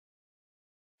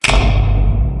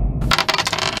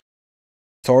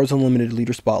Star Wars Unlimited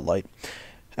Leader Spotlight.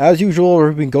 As usual,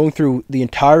 we've been going through the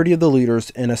entirety of the leaders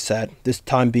in a set, this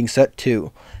time being set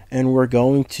 2, and we're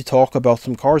going to talk about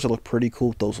some cards that look pretty cool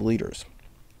with those leaders.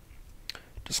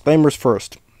 Disclaimers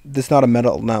first, this is not a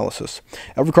meta-analysis.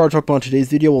 Every card talked about in today's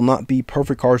video will not be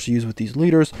perfect cards to use with these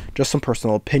leaders, just some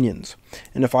personal opinions.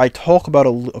 And if I talk about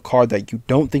a card that you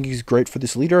don't think is great for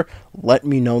this leader, let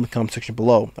me know in the comment section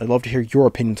below. I'd love to hear your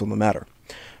opinions on the matter.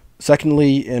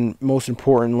 Secondly, and most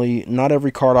importantly, not every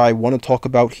card I want to talk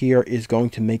about here is going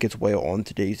to make its way on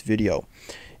today's video.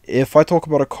 If I talk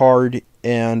about a card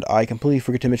and I completely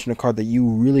forget to mention a card that you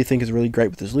really think is really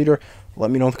great with this leader, let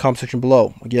me know in the comment section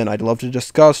below. Again, I'd love to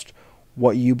discuss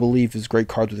what you believe is great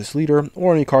cards with this leader,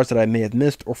 or any cards that I may have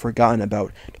missed or forgotten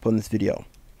about to put in this video.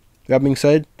 That being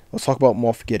said, let's talk about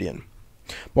Moff Gideon.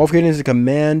 Moff Gideon is a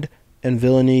command and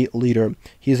villainy leader.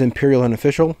 He is Imperial and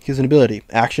official. He has an ability,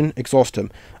 action, exhaust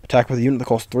him. Attack with a unit that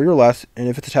costs 3 or less, and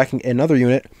if it's attacking another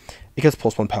unit, it gets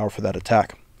 +1 power for that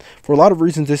attack. For a lot of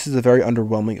reasons, this is a very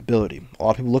underwhelming ability. A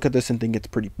lot of people look at this and think it's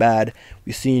pretty bad.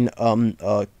 We've seen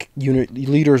unit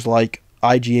leaders like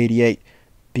IG-88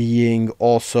 being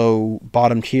also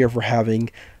bottom tier for having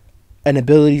an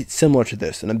ability similar to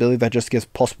this, an ability that just gives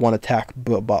 +1 attack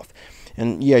buff.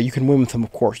 And yeah, you can win with him,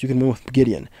 of course. You can win with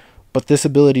Gideon. But this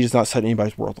ability does not set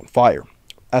anybody's world on fire.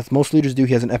 As most leaders do,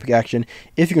 he has an epic action.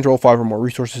 If you control 5 or more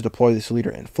resources, deploy this leader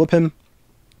and flip him.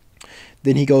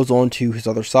 Then he goes on to his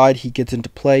other side. He gets into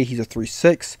play. He's a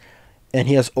 3/6, and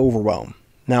he has Overwhelm.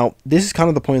 Now, this is kind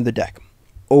of the point of the deck.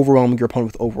 Overwhelming your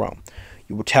opponent with Overwhelm.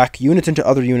 You attack units into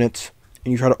other units,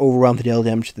 and you try to overwhelm the daily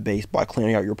damage to the base by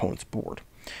clearing out your opponent's board.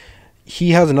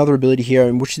 He has another ability here,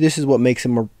 in which this is what makes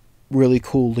him a really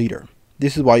cool leader.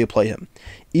 This is why you play him.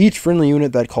 Each friendly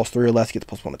unit that costs 3 or less gets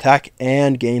 +1 attack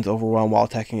and gains Overwhelm while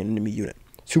attacking an enemy unit.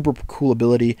 Super cool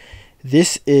ability.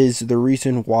 This is the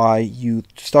reason why you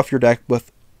stuff your deck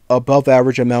with above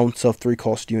average amounts of 3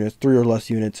 cost units, 3 or less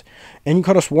units, and you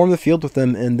kind of swarm the field with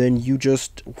them, and then you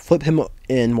just flip him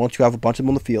in once you have a bunch of them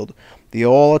on the field. They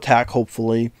all attack,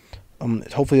 hopefully.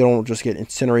 Hopefully they don't just get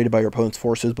incinerated by your opponent's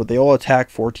forces, but they all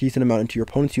attack for a decent amount into your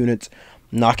opponent's units,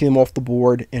 knocking them off the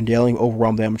board and dealing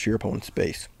overwhelm damage to your opponent's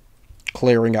base,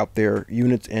 clearing out their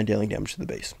units and dealing damage to the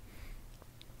base.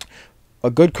 A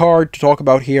good card to talk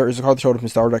about here is a card that showed up in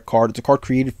Star Deck card. It's a card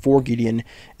created for Gideon.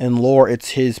 In lore,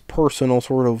 it's his personal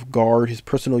sort of guard, his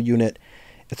personal unit.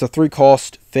 It's a 3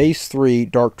 cost, phase 3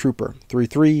 Dark Trooper.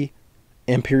 3/3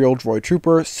 Imperial Droid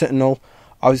Trooper, Sentinel.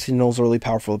 Obviously, Sentinel's a really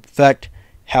powerful effect.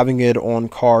 Having it on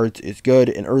cards is good.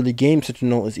 In early game,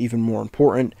 Sentinel is even more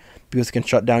important because it can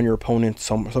shut down your opponent's,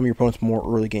 some of your opponent's more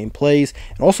early game plays.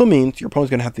 It also means your opponent's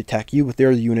going to have to attack you with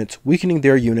their units, weakening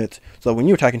their units, so that when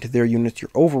you attack into their units,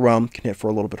 your Overwhelm can hit for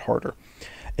a little bit harder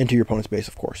into your opponent's base,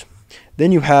 of course.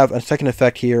 Then you have a second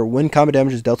effect here. When combat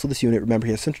damage is dealt to this unit, remember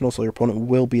he has Sentinel, so your opponent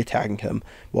will be attacking him.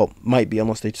 Well, might be,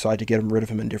 unless they decide to get rid of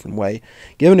him in a different way.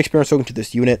 Give an experience token to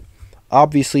this unit.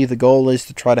 Obviously, the goal is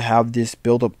to try to have this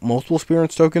build up multiple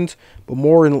experience tokens,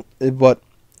 but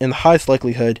in the highest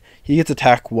likelihood, he gets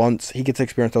attacked once, he gets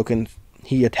experience tokens,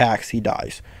 he attacks, he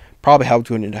dies. Probably how it's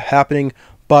going to end up happening,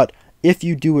 but if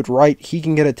you do it right, he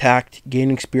can get attacked, gain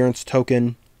an experience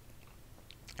token,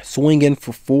 swing in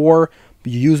for 4,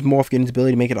 but you use Moff Gideon's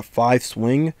ability to make it a 5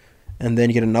 swing, and then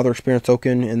you get another experience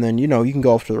token, and then, you know, you can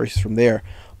go off to the races from there.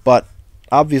 But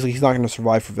obviously, he's not going to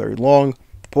survive for very long.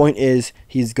 Point is,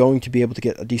 he's going to be able to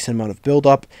get a decent amount of build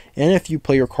up, and if you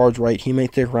play your cards right, he may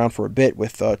stick around for a bit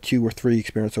with 2 or 3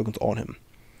 experience tokens on him.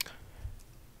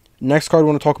 Next card I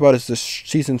want to talk about is this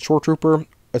Seasoned Shore Trooper.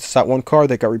 It's a set 1 card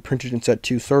that got reprinted in set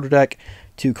 2 starter deck.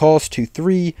 2 cost,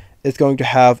 2/3. It's going to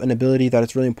have an ability that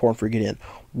is really important for Gideon.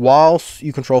 Whilst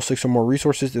you control 6 or more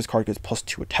resources, this card gets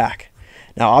 +2 attack.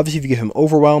 Now, obviously, if you give him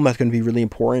Overwhelm, that's going to be really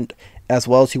important, as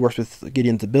well as he works with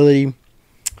Gideon's ability.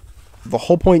 The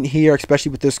whole point here,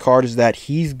 especially with this card, is that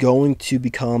he's going to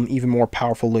become even more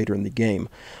powerful later in the game.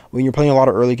 When you're playing a lot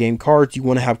of early game cards, you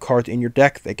want to have cards in your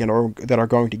deck that are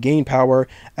going to gain power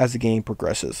as the game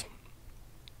progresses.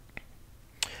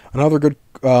 Another good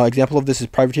example of this is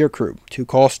Privateer Crew. 2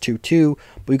 cost, 2/2,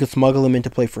 but you can smuggle them into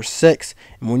play for 6.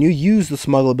 And when you use the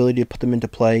smuggle ability to put them into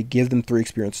play, give them 3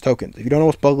 experience tokens. If you don't know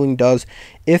what smuggling does,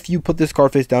 if you put this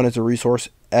card face down as a resource,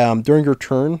 during your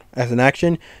turn, as an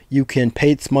action, you can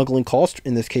pay its smuggling cost,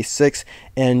 in this case 6,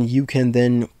 and you can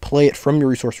then play it from your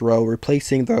resource row,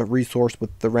 replacing the resource with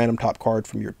the random top card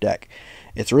from your deck.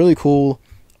 It's really cool,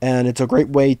 and it's a great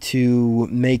way to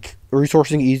make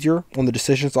resourcing easier on the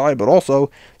decision side, but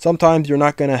also, sometimes you're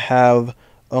not going to have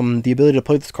the ability to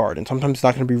play this card, and sometimes it's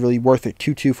not going to be really worth it.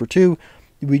 2/2 for 2,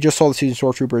 we just saw the Seasoned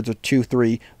Stormtrooper as a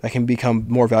 2-3 that can become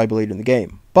more valuable later in the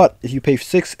game. But if you pay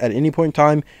 6 at any point in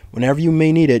time, whenever you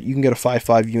may need it, you can get a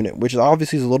 5-5 unit, which is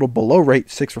obviously a little below rate,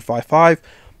 6 for 5-5,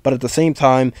 but at the same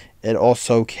time, it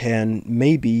also can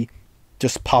maybe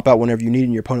just pop out whenever you need it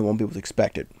and your opponent won't be able to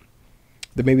expect it.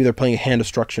 But maybe they're playing a hand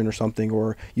destruction or something,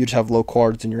 or you just have low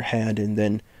cards in your hand, and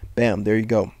then bam, there you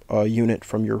go, a unit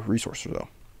from your resources though.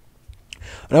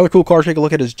 Another cool card to take a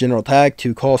look at is General Tag,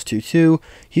 2 cost, 2/2.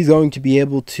 He's going to be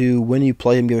able to, when you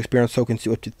play him, give experience tokens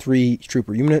to up to 3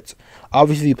 trooper units.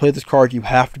 Obviously, if you play this card, you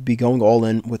have to be going all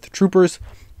in with the troopers,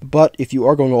 but if you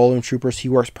are going all in with troopers, he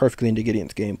works perfectly into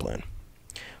Gideon's game plan.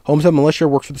 Homestead Militia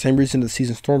works for the same reason as the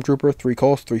Seasoned Stormtrooper, 3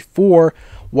 cost, 3/4.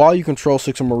 While you control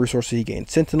 6 or more resources, he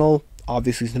gains Sentinel.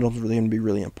 Obviously, Sentinel is really going to be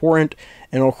really important,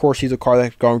 and of course, he's a card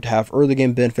that's going to have early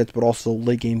game benefits, but also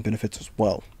late game benefits as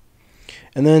well.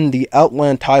 And then the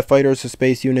Outland TIE Fighter is a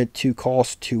space unit, 2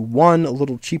 cost, 2/1, a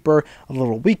little cheaper, a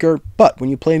little weaker, but when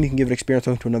you play him, you can give an experience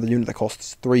to another unit that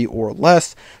costs 3 or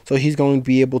less, so he's going to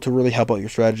be able to really help out your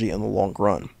strategy in the long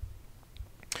run.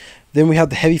 Then we have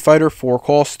the Heavy Fighter, 4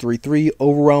 cost, 3/3,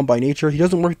 Overwhelmed by nature. He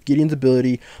doesn't work with Gideon's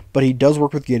ability, but he does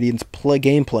work with Gideon's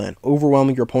game plan,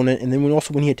 overwhelming your opponent, and then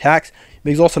when he attacks,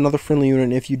 he's also another friendly unit,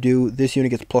 and if you do, this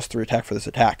unit gets +3 attack for this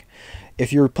attack.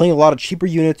 If you're playing a lot of cheaper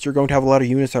units, you're going to have a lot of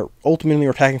units that ultimately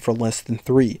are attacking for less than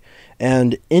 3.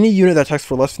 And any unit that attacks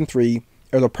for less than 3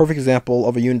 is a perfect example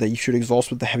of a unit that you should exhaust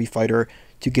with the Heavy Fighter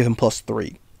to give him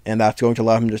 +3. And that's going to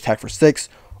allow him to attack for 6,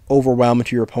 overwhelm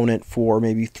into your opponent for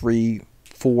maybe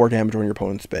 3-4 damage on your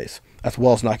opponent's base, as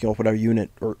well as knocking off whatever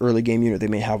unit or early game unit they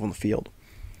may have on the field.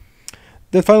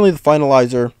 Then finally, the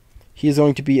Finalizer. He is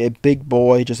going to be a big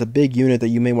boy, just a big unit that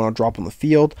you may want to drop on the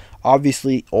field.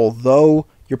 Obviously, although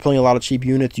you're playing a lot of cheap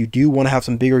units, you do want to have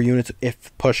some bigger units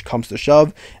if push comes to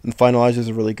shove, and the Finalizer is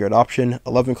a really good option.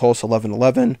 11 cost,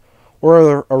 11/11,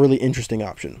 or a really interesting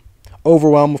option.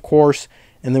 Overwhelm, of course,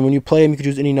 and then when you play him, you can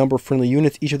choose any number of friendly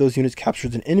units. Each of those units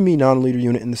captures an enemy non-leader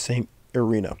unit in the same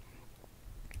arena.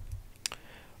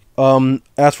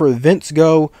 As for events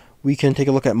go, we can take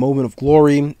a look at Moment of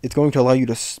Glory. It's going to allow you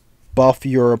to buff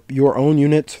your own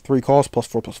units, 3 cost,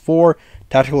 +4/+4.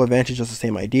 Tactical Advantage is the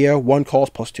same idea, 1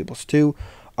 cost, +2/+2.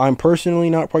 I'm personally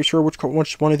not quite sure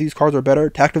which one of these cards are better.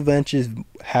 Tactical Advantage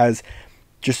has,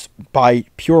 just by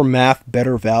pure math,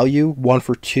 better value. 1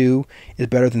 for 2 is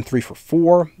better than 3 for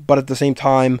 4, but at the same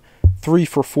time, 3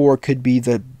 for 4 could be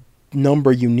the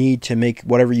number you need to make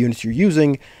whatever units you're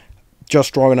using just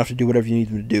strong enough to do whatever you need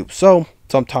them to do. So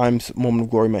sometimes Moment of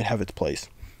Glory might have its place.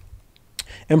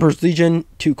 Emperor's Legion,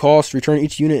 2 costs. Return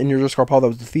each unit in your discard pile that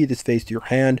was defeated this phase to your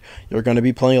hand. You're going to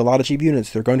be playing a lot of cheap units.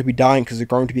 They're going to be dying because they're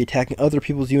going to be attacking other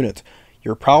people's units.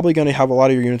 You're probably going to have a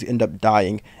lot of your units end up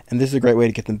dying, and this is a great way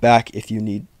to get them back if you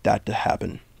need that to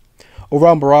happen.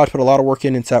 Overall, Barrage put a lot of work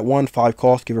in set 1, 5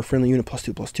 cost, give a friendly unit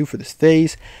 +2/+2 for this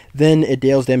phase. Then it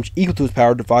deals damage equal to its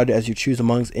power divided as you choose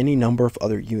amongst any number of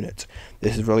other units.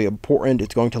 This is really important.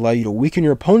 It's going to allow you to weaken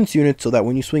your opponent's units so that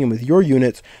when you swing them with your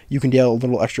units, you can deal a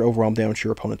little extra overwhelm damage to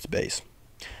your opponent's base.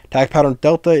 Attack Pattern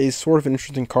Delta is sort of an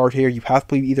interesting card here. You have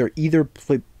to either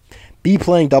be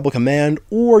playing double command,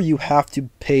 or you have to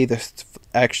pay this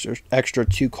extra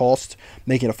 2 cost,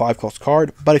 making it a 5 cost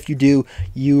card. But if you do,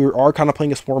 you are kind of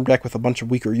playing a swarm deck with a bunch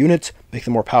of weaker units. Make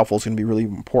them more powerful is going to be really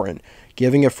important.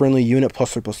 Giving a friendly unit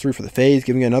 +3/+3 for the phase,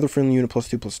 giving another friendly unit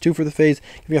 +2/+2 for the phase,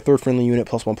 giving a third friendly unit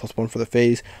 +1/+1 for the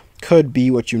phase could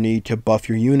be what you need to buff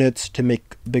your units to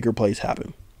make bigger plays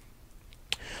happen.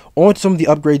 On to some of the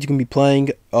upgrades you can be playing.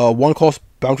 1 cost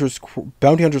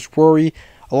Bounty Hunter's Quarry.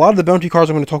 A lot of the bounty cards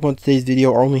I'm going to talk about in today's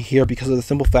video are only here because of the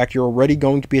simple fact you're already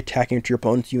going to be attacking into your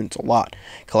opponent's units a lot.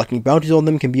 Collecting bounties on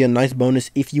them can be a nice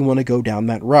bonus if you want to go down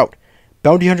that route.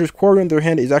 Bounty Hunter's Quarry, on the other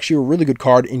hand, is actually a really good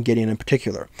card in Gideon in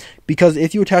particular, because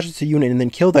if you attach it to a unit and then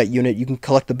kill that unit, you can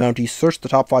collect the bounty, search the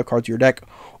top 5 cards of your deck,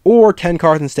 or 10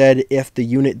 cards instead if the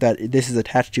unit that this is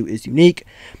attached to is unique,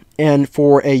 and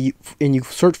you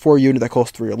search for a unit that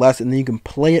costs 3 or less, and then you can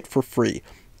play it for free.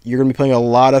 You're going to be playing a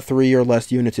lot of 3 or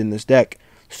less units in this deck.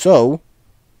 So,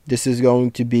 this is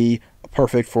going to be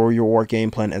perfect for your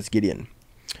game plan as Gideon.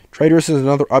 Traitorous is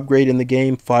another upgrade in the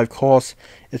game, 5 costs.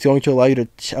 It's going to allow you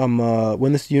to,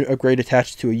 when this unit upgrade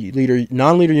attaches to a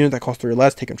non-leader unit that costs 3 or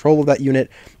less, take control of that unit.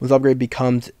 When this upgrade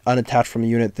becomes unattached from the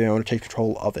unit, the owner takes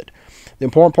control of it. The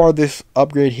important part of this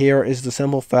upgrade here is the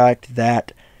simple fact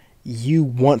that you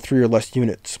want 3 or less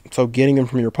units. So getting them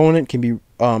from your opponent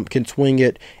can swing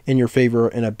it in your favor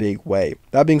in a big way.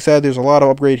 That being said, there's a lot of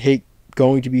upgrade hate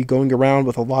going to be going around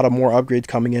with a lot of more upgrades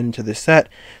coming into this set,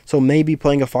 so maybe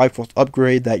playing a 5 cost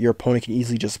upgrade that your opponent can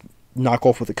easily just knock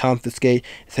off with a confiscate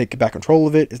and take back control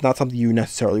of it is not something you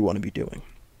necessarily want to be doing.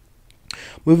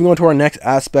 Moving on to our next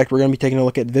aspect, we're going to be taking a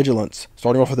look at Vigilance.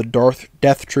 Starting off with the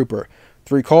Death Trooper.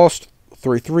 3 cost,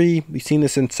 3/3. We've seen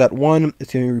this in set 1.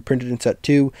 It's going to be reprinted in set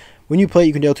 2. When you play it,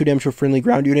 you can deal 2 damage to a friendly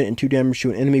ground unit and 2 damage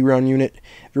to an enemy ground unit.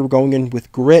 If you're going in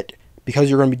with Grit, because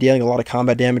you're going to be dealing a lot of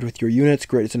combat damage with your units,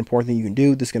 Grit is an important thing you can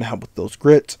do. This is going to help with those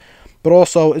grits. But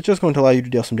also, it's just going to allow you to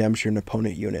deal some damage to an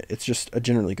opponent unit. It's just a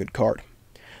generally good card.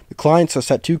 The clients are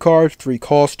set 2 cards, 3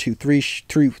 cost,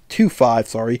 2/5,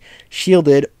 sorry.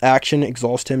 Shielded, action,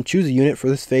 exhaust him, choose a unit for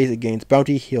this phase, it gains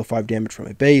bounty, heal 5 damage from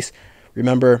a base.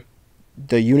 Remember,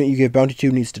 the unit you give bounty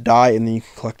to needs to die, and then you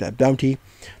can collect that bounty.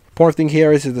 The important thing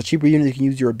here is the cheaper unit you can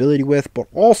use your ability with, but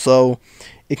also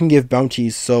it can give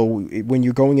bounties. So when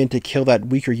you're going in to kill that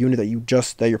weaker unit that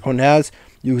your opponent has,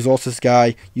 you exhaust this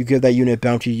guy, you give that unit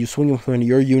bounty, you swing him with one of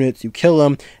your units, you kill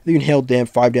him, and you can heal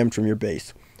 5 damage from your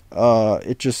base.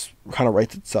 It just kind of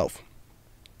writes itself.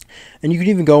 And you can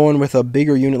even go in with a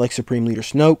bigger unit like Supreme Leader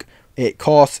Snoke. It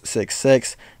costs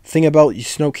 6/6. The thing about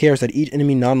Snoke here is that each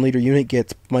enemy non-leader unit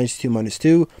gets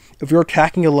 -2/-2. If you're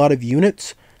attacking a lot of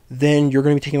units, then you're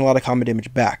going to be taking a lot of combat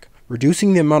damage back.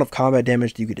 Reducing the amount of combat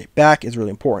damage that you get back is really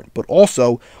important. But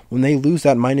also, when they lose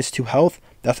that -2 health,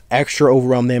 that's extra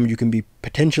overwhelm damage you can be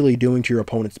potentially doing to your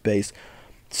opponent's base.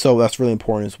 So that's really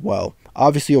important as well.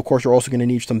 Obviously, of course, you're also going to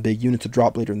need some big units to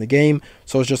drop later in the game.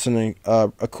 So it's just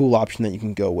a cool option that you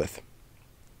can go with.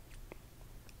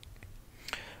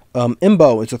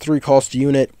 Imbo is a 3 cost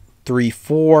unit,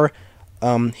 3/4.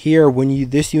 Here, when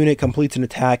this unit completes an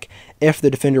attack, if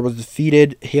the defender was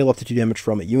defeated, heal up to 2 damage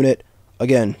from a unit.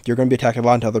 Again, you're going to be attacking a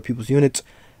lot into other people's units.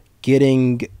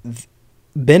 Getting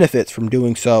benefits from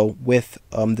doing so with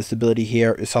this ability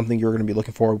here is something you're going to be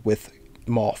looking for with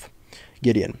Moff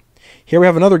Gideon. Here we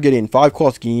have another Gideon, 5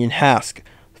 cost Gideon Hask,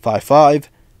 5/5.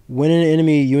 When an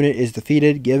enemy unit is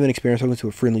defeated, give an experience token to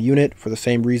a friendly unit for the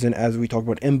same reason as we talked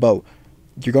about Imbo.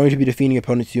 You're going to be defeating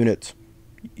opponent's units.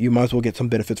 You might as well get some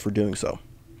benefits for doing so.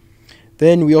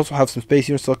 Then we also have some space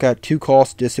units to look at. 2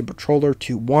 cost Distant Patroller,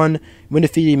 2/1. When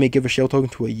defeated, you may give a shield token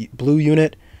to a blue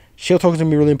unit. Shield tokens are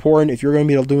going to be really important if you're going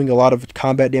to be doing a lot of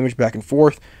combat damage back and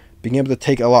forth. Being able to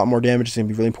take a lot more damage is going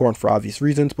to be really important for obvious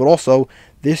reasons. But also,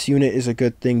 this unit is a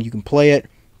good thing. You can play it,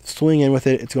 swing in with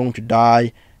it, it's going to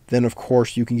die. Then, of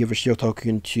course, you can give a shield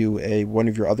token to one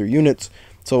of your other units.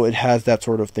 So it has that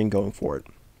sort of thing going for it.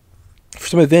 For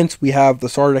some events, we have the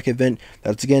Starter Deck event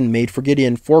that's, again, made for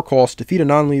Gideon. 4 costs, defeat a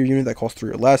non-leader unit that costs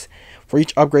 3 or less. For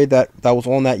each upgrade that was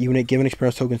on that unit, give an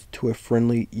experience token to a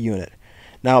friendly unit.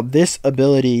 Now, this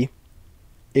ability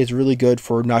is really good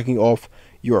for knocking off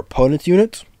your opponent's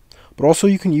units, but also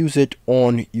you can use it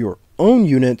on your own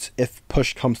units if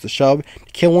push comes to shove,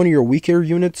 to kill one of your weaker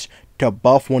units, to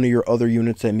buff one of your other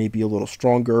units that may be a little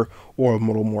stronger or a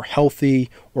little more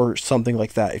healthy or something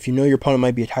like that. If you know your opponent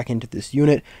might be attacking into this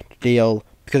unit to deal,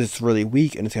 because it's really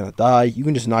weak and it's going to die, you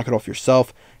can just knock it off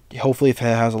yourself. Hopefully, if it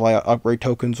has a lot of upgrade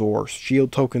tokens or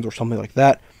shield tokens or something like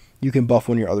that, you can buff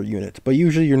one of your other units. But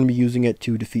usually you're going to be using it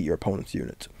to defeat your opponent's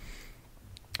units.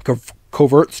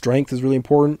 Covert Strength is really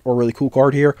important, or a really cool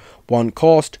card here. 1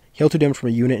 cost, heal 2 damage from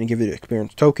a unit and give it an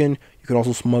experience token. You can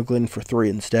also smuggle in for 3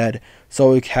 instead.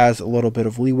 So it has a little bit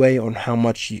of leeway on how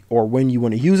much or when you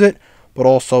want to use it. But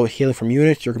also healing from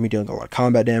units, you're going to be dealing a lot of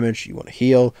combat damage. You want to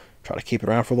heal, try to keep it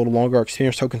around for a little longer.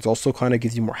 Experience tokens also kind of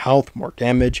gives you more health, more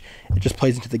damage. It just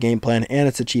plays into the game plan, and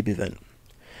it's a cheap event.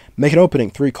 Make an opening,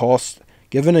 3 costs.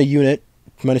 Given a unit,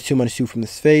 -2/-2 from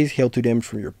this phase, heal 2 damage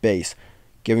from your base.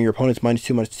 Giving your opponents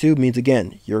 -2/-2 means,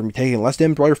 again, you're going to be taking less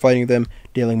damage while you're fighting them,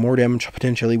 dealing more damage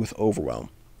potentially with Overwhelm.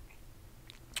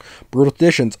 Brutal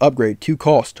Traditions, upgrade, 2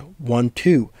 cost,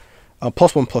 1/2.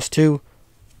 +1/+2.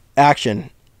 Action.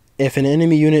 If an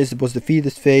enemy unit was defeated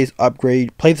this phase, play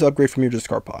this upgrade from your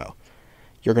discard pile.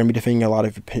 You're going to be defeating a lot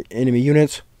of enemy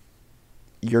units.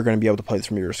 You're going to be able to play this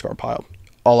from your discard pile.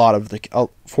 A lot of the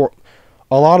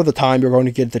time, you're going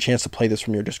to get the chance to play this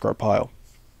from your discard pile.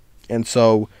 And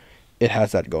so it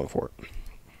has that going for it.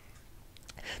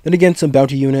 Then again, some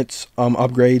bounty units,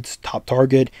 upgrades, top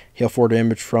target, heal 4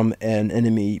 damage from an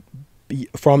enemy,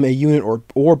 from a unit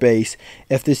or base.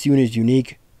 If this unit is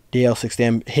unique, heal 6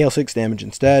 damage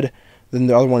instead. Then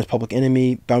the other one is public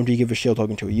enemy, bounty, give a shield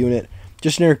token to a unit.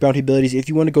 Just generic bounty abilities. If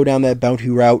you want to go down that bounty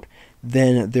route,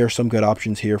 then there are some good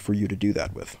options here for you to do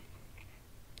that with.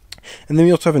 And then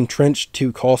we also have Entrenched,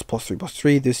 2 cost,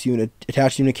 +3/+3. This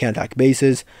attached unit can attack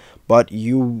bases, but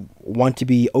you want to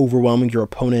be overwhelming your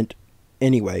opponent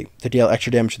anyway to deal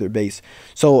extra damage to their base.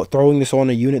 So throwing this on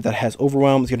a unit that has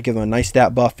Overwhelm is going to give them a nice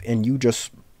stat buff, and you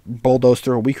just bulldoze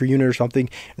through a weaker unit or something,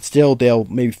 and still deal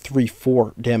maybe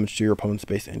 3-4 damage to your opponent's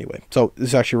base anyway. So this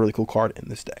is actually a really cool card in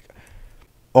this deck.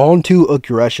 On to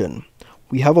Aggression.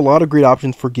 We have a lot of great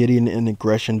options for Gideon in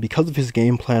aggression because of his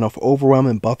game plan of overwhelm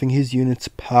and buffing his unit's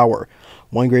power.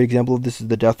 One great example of this is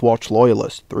the Deathwatch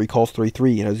Loyalist. 3 costs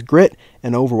 3/3. It has grit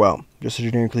and overwhelm, just a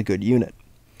generically good unit.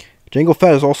 Jango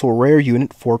Fett is also a rare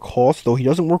unit, 4 costs, though he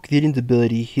doesn't work with Gideon's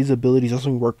ability. His abilities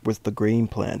doesn't work with the game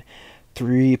plan.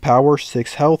 3 power,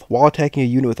 6 health. While attacking a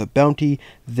unit with a bounty,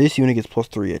 this unit gets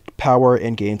 +3 power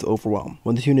and gains overwhelm.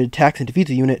 When this unit attacks and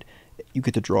defeats a unit, you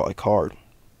get to draw a card.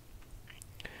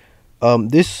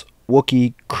 This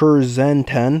Wookiee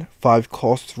Kurzantan, 5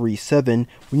 costs 3/7.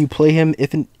 When you play him,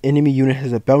 if an enemy unit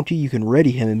has a bounty, you can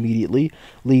ready him immediately,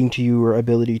 leading to your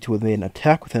ability to evade an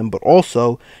attack with him. But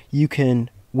also, you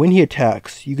can, when he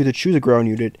attacks, you get to choose a ground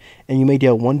unit, and you may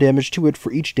deal 1 damage to it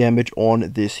for each damage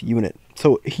on this unit.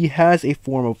 So he has a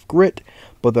form of grit,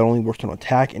 but that only works on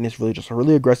attack, and it's really just a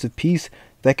really aggressive piece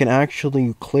that can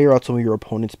actually clear out some of your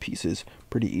opponent's pieces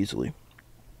pretty easily.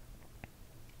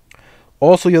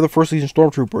 Also, you have the First Legion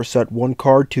Stormtrooper, set 1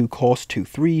 card, 2 cost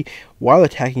 2/3. While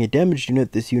attacking a damaged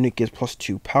unit, this unit gets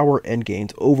 +2 power and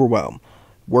gains overwhelm.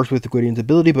 Works with the Gideon's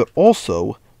ability, but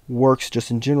also works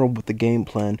just in general with the game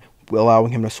plan,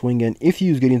 allowing him to swing in if you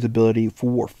use Gideon's ability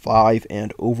for 5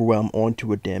 and overwhelm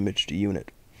onto a damaged unit.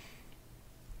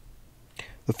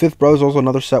 The Fifth Brother is also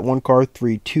another set 1 card,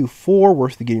 3/2/4,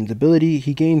 works with Gideon's ability.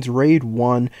 He gains Raid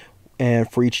 1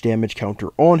 and for each damage counter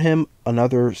on him,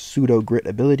 another pseudo grit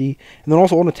ability. And then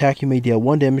also on attack, you may deal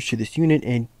 1 damage to this unit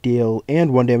and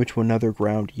 1 damage to another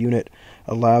ground unit.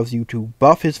 Allows you to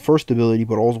buff his first ability,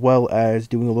 but as well as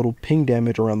doing a little ping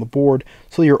damage around the board,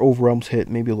 so your overwhelms hit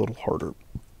maybe a little harder.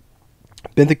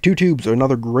 Benthic 2 Tubes are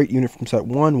another great unit from set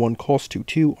 1, 1 cost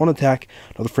 2/2. On attack,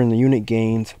 another friendly unit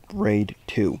gains Raid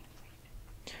 2.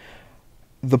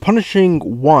 The Punishing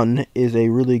 1 is a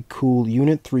really cool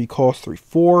unit, 3 cost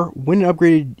 3/4. When an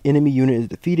upgraded enemy unit is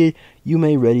defeated, you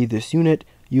may ready this unit.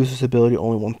 Use this ability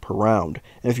only once per round.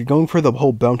 And if you're going for the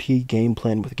whole bounty game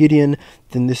plan with Gideon,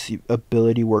 then this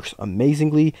ability works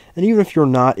amazingly. And even if you're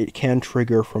not, it can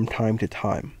trigger from time to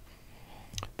time.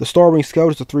 The Star Wing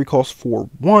Scout is a 3 cost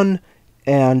 4/1.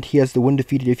 And he has the when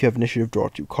defeated if you have initiative, draw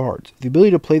 2 cards. The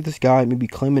ability to play this guy, maybe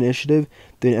claim initiative,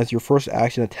 then as your first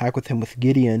action attack with him with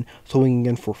Gideon, swinging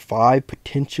in for 5,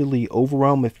 potentially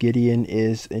overwhelm if Gideon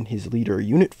is in his leader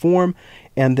unit form,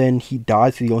 and then he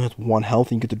dies because he only has 1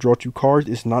 health and you get to draw 2 cards,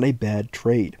 is not a bad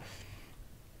trade.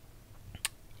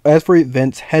 As for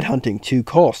events, Headhunting 2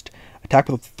 cost, attack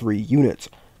with up to 3 units.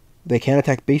 They can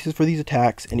attack bases for these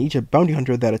attacks, and each bounty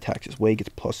hunter that attacks his way gets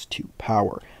 +2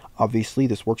 power. Obviously,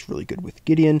 this works really good with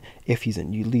Gideon if he's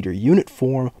in leader unit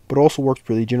form, but also works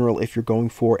really general if you're going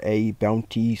for a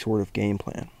bounty sort of game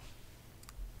plan.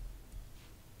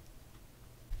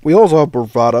 We also have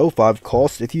Bravado, 5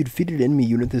 costs. If you defeated an enemy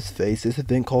unit this phase, this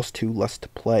event costs 2 less to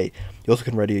play. You also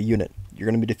can ready a unit. You're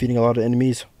going to be defeating a lot of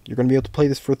enemies. You're going to be able to play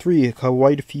this for 3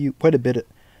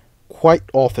 quite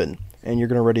often, and you're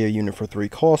going to ready a unit for 3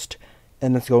 cost.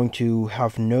 And it's going to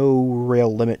have no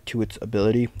real limit to its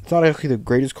ability. It's not actually the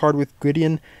greatest card with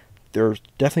Gideon. There's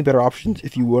definitely better options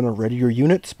if you want to ready your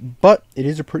units, but it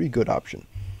is a pretty good option.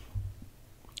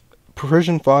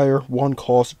 Precision Fire, 1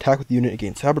 cost, attack with unit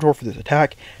against Saboteur for this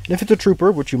attack. And if it's a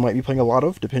trooper, which you might be playing a lot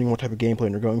of, depending on what type of game plan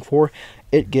you're going for,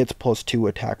 it gets +2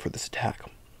 attack for this attack.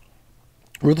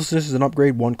 Ruthlessness is an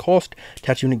upgrade, 1 cost,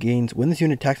 attach unit gains. When this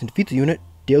unit attacks and defeats a unit,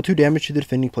 deal 2 damage to the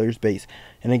defending player's base,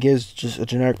 and it gives just a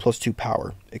generic +2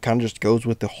 power. It kind of just goes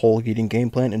with the whole Gideon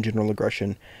game plan and general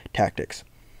aggression tactics.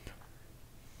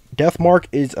 Deathmark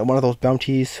is one of those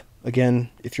bounties. Again,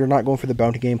 if you're not going for the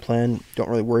bounty game plan, don't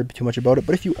really worry too much about it,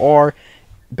 but if you are,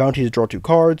 bounties draw 2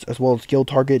 cards, as well as skill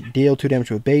target, deal 2 damage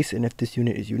to a base, and if this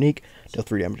unit is unique, deal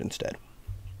 3 damage instead.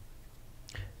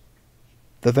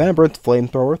 The Vanbrith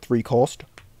Flamethrower, 3 cost,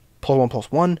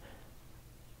 +1/+1.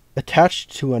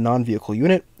 Attached to a non-vehicle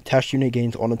unit. Attached unit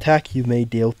gains on attack. You may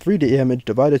deal 3 damage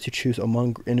divided to choose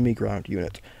among enemy ground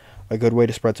units. A good way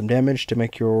to spread some damage to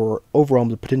make your overwhelm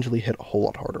potentially hit a whole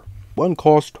lot harder. 1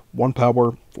 cost, 1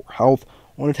 power, 4 health.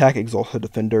 On attack, exhaust the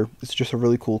defender. It's just a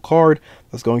really cool card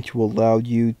that's going to allow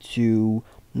you to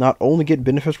not only get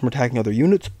benefits from attacking other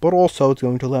units, but also it's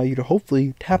going to allow you to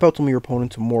hopefully tap out some of your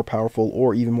opponent's more powerful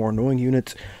or even more annoying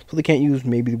units, so they can't use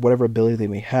maybe whatever ability they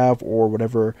may have or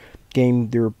whatever game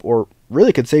they're, or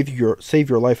really could save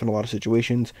your life in a lot of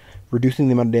situations, reducing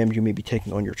the amount of damage you may be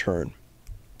taking on your turn.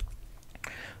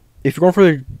 If you're going for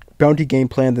the bounty game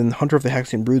plan, then Hunter of the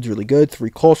Haxian Brood is really good. 3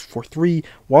 cost for 3.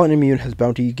 While an enemy unit has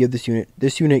bounty, you give this unit.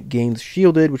 This unit gains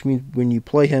shielded, which means when you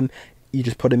play him, you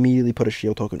just immediately put a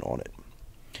shield token on it.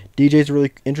 DJ is a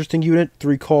really interesting unit.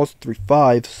 3 cost,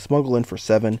 3/5, smuggle in for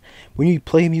 7. When you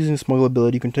play him using the smuggle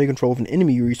ability, you can take control of an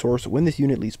enemy resource. When this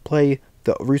unit leaves play,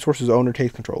 the resource's owner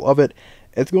takes control of it,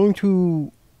 It's going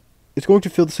to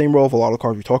fill the same role of a lot of the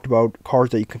cards we talked about,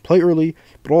 cards that you can play early,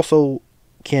 but also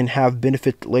can have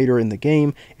benefit later in the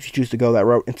game if you choose to go that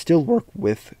route and still work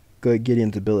with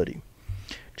Gideon's ability.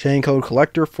 Chain Code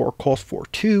Collector for cost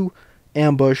 4/2,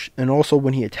 ambush, and also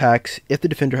when he attacks, if the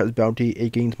defender has bounty,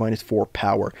 it gains -4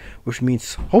 power, which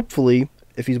means hopefully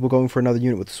if he's going for another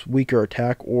unit with weaker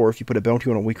attack, or if you put a bounty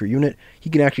on a weaker unit, he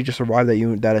can actually just survive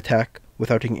that attack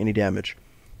without taking any damage,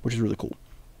 which is really cool.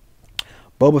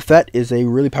 Boba Fett is a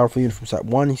really powerful unit from set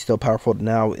 1. He's still powerful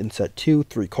now in set 2.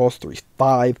 3 cost, 3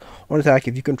 5. On attack,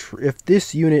 if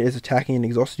this unit is attacking an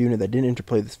exhausted unit that didn't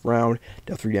interplay this round,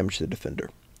 deal 3 damage to the defender.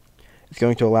 It's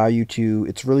going to allow you to,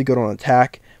 it's really good on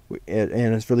attack, and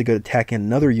it's really good at attacking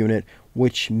another unit,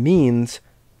 which means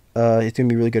it's going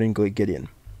to be really good in Gideon.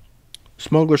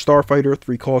 Smuggler Starfighter,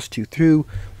 3 cost, 2 through.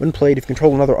 When played, if you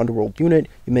control another underworld unit,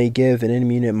 you may give an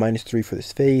enemy unit -3 for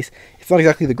this phase. It's not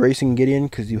exactly the Grayson Gideon,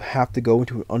 because you have to go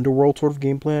into an underworld sort of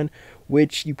game plan,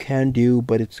 which you can do,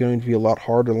 but it's going to be a lot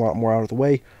harder, a lot more out of the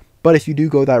way. But if you do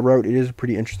go that route, it is a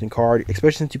pretty interesting card,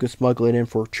 especially since you can smuggle it in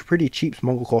for a pretty cheap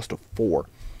smuggle cost of 4.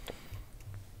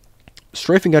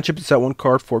 Strafing Gunship is set 1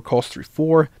 card for cost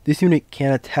 3/4. This unit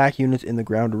can attack units in the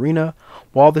ground arena.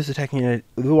 While this unit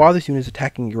is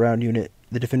attacking a ground unit,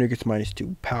 the defender gets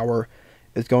 -2 power.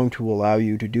 It's going to allow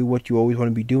you to do what you always want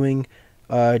to be doing,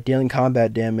 dealing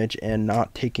combat damage and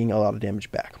not taking a lot of damage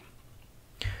back.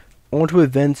 On to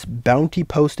events. Bounty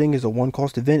Posting is a 1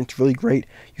 cost event. It's really great.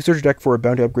 You search your deck for a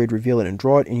bounty upgrade, reveal it, and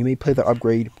draw it, and you may play the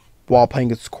upgrade while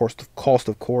playing its cost,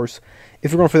 of course.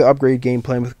 If you're going for the upgrade game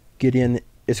plan with Gideon,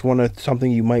 it's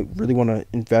something you might really want to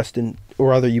invest in, or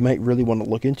rather you might really want to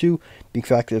look into, the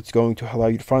fact that it's going to allow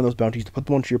you to find those bounties, to put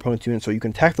them onto your opponent's unit so you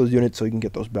can attack those units so you can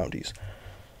get those bounties.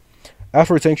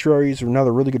 Asteroid Sanctuaries are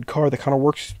another really good card that kind of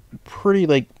works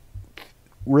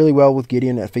really well with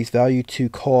Gideon at face value to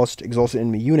cost exhausted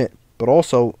enemy unit, but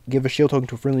also give a shield token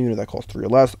to a friendly unit that costs 3 or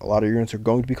less. A lot of your units are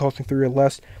going to be costing 3 or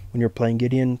less when you're playing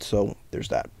Gideon, so there's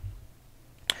that.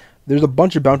 There's a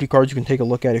bunch of bounty cards you can take a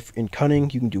look at. If in Cunning,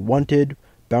 you can do Wanted,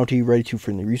 Bounty, Ready to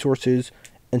Friendly Resources,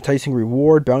 Enticing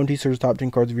Reward, Bounty, search the top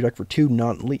 10 cards of your deck for 2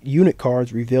 non-unit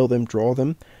cards, reveal them, draw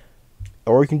them.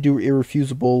 Or you can do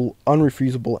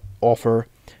Unrefusable Offer.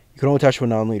 You can only attach to a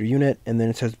non-leader unit, and then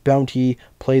it says Bounty,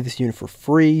 play this unit for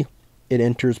free. It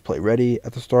enters play ready.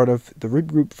 At the start of the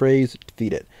regroup phase,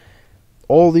 defeat it.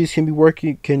 All these can be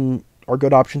are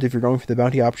good options if you're going for the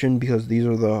bounty option, because these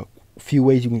are the few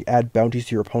ways you can add bounties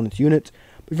to your opponent's units.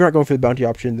 But if you're not going for the bounty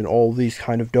option, then all of these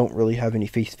kind of don't really have any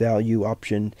face value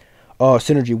option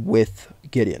synergy with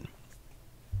Gideon.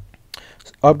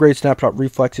 Upgrade Snapshot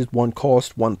Reflexes, 1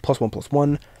 cost,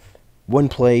 1+1/+1. When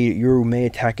played, you may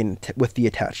attack with the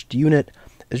attached unit.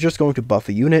 It's just going to buff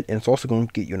a unit, and it's also going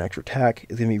to get you an extra attack.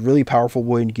 It's going to be really powerful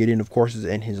when Gideon, of course, is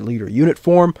in his leader unit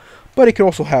form, but it can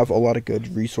also have a lot of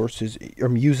good resources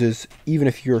or uses, even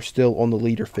if you're still on the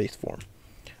leader face form.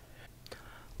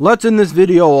 Let's end this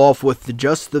video off with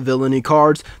just the villainy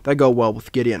cards that go well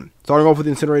with Gideon. Starting off with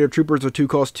Incinerator Trooper, is a 2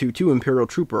 cost 2/2 Imperial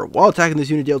Trooper. While attacking, this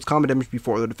unit deals combat damage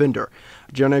before the defender.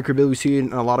 A generic ability we see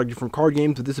in a lot of different card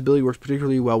games, but this ability works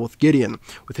particularly well with Gideon,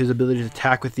 with his ability to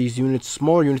attack with these units,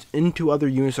 smaller units, into other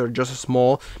units that are just as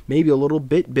small, maybe a little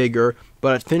bit bigger,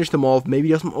 but finish them off, maybe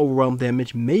do some overwhelm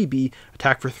damage, maybe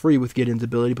attack for 3 with Gideon's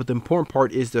ability, but the important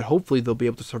part is that hopefully they'll be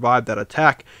able to survive that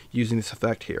attack using this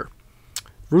effect here.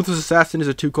 Ruthless Assassin is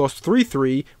a 2 cost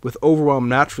 3/3 with Overwhelm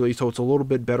naturally, so it's a little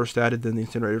bit better statted than the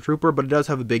Incinerator Trooper, but it does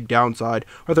have a big downside,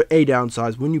 or rather a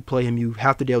downside. When you play him, you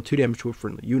have to deal 2 damage to a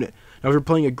friendly unit. Now if you're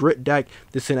playing a grit deck,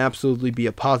 this can absolutely be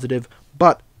a positive,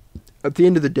 but at the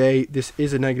end of the day, this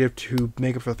is a negative to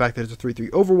make up for the fact that it's a 3/3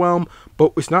 Overwhelm,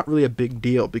 but it's not really a big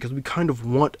deal, because we kind of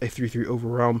want a 3/3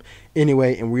 Overwhelm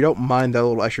anyway, and we don't mind that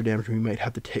little extra damage we might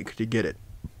have to take to get it.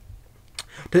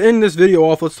 To end this video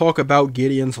off, let's talk about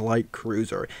Gideon's Light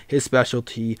Cruiser, his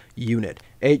specialty unit.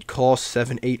 8 cost,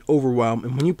 7/8 Overwhelm,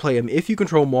 and when you play him, if you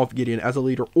control Moff Gideon as a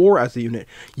leader or as a unit,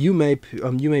 you may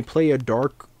play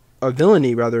a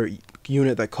villainy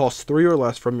unit that costs 3 or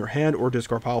less from your hand or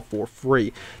discard pile for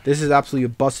free. This is absolutely a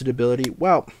busted ability.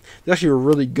 Well, it's actually a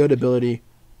really good ability.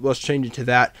 Let's change it to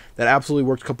that. That absolutely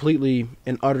works completely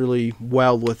and utterly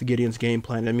well with Gideon's game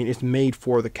plan. I mean, it's made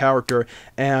for the character,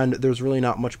 and there's really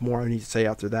not much more I need to say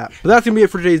after that. But that's going to be it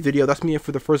for today's video. That's me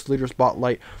for the first leader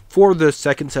spotlight for the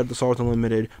second set of the Star Wars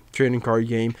Unlimited trading card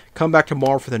game. Come back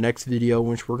tomorrow for the next video, in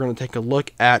which we're going to take a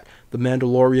look at the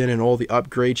Mandalorian and all the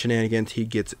upgrade shenanigans he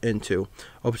gets into.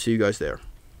 Hope to see you guys there.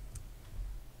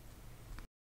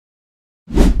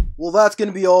 Well, that's going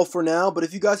to be all for now, but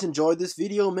if you guys enjoyed this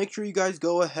video, make sure you guys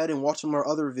go ahead and watch some of our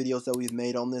other videos that we've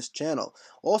made on this channel.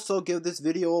 Also, give this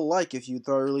video a like if you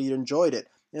thoroughly enjoyed it.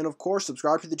 And of course,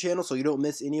 subscribe to the channel so you don't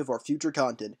miss any of our future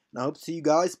content. And I hope to see you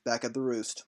guys back at the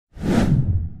Roost.